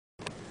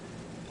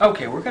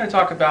Okay, we're going to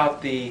talk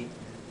about the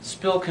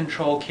spill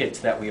control kits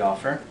that we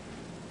offer.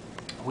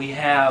 We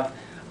have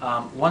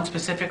one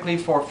specifically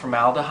for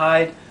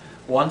formaldehyde,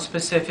 one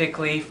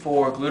specifically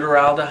for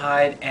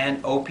glutaraldehyde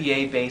and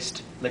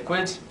OPA-based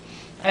liquids,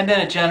 and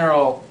then a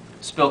general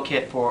spill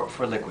kit for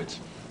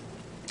liquids.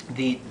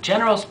 The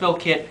general spill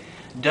kit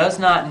does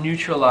not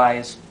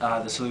neutralize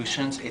the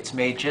solutions. It's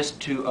made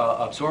just to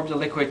absorb the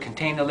liquid,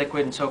 contain the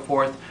liquid, and so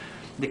forth.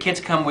 The kits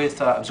come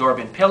with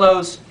absorbent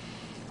pillows,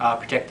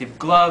 protective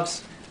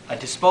gloves, a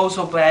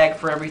disposal bag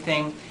for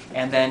everything,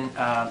 and then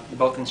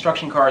both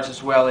instruction cards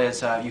as well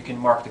as you can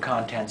mark the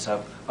contents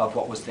of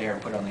what was there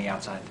and put it on the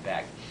outside of the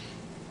bag.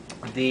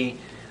 The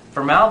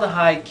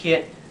formaldehyde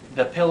kit,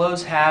 the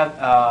pillows have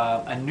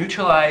a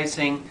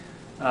neutralizing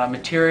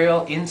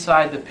material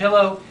inside the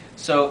pillow,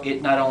 so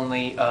it not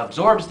only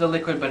absorbs the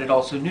liquid but it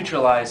also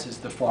neutralizes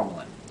the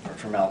formalin or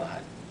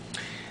formaldehyde.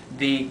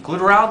 The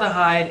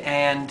glutaraldehyde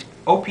and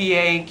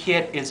OPA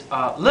kit is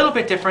a little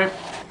bit different.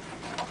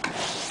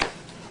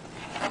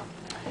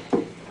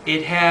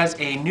 It has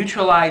a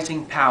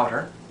neutralizing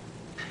powder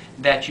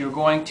that you're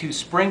going to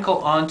sprinkle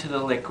onto the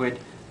liquid,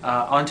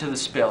 onto the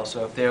spill.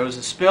 So if there was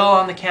a spill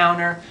on the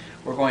counter,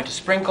 we're going to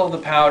sprinkle the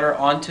powder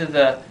onto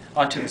the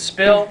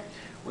spill.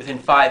 Within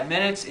 5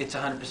 minutes, it's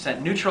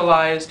 100%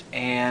 neutralized,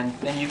 and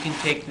then you can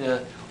take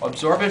the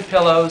absorbent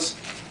pillows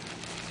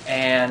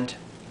and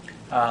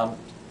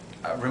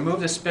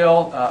remove the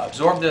spill,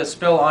 absorb the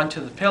spill onto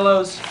the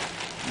pillows.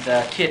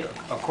 The kit,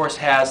 of course,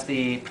 has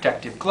the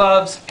protective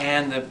gloves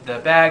and the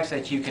bags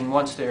that you can,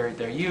 once they're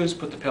used,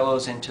 put the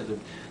pillows into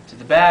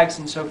the bags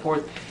and so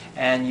forth,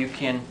 and you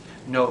can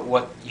note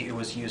what it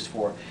was used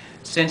for.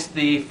 Since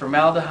the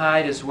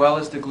formaldehyde as well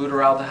as the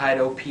glutaraldehyde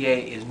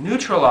OPA is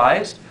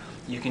neutralized,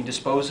 you can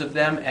dispose of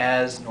them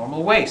as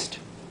normal waste.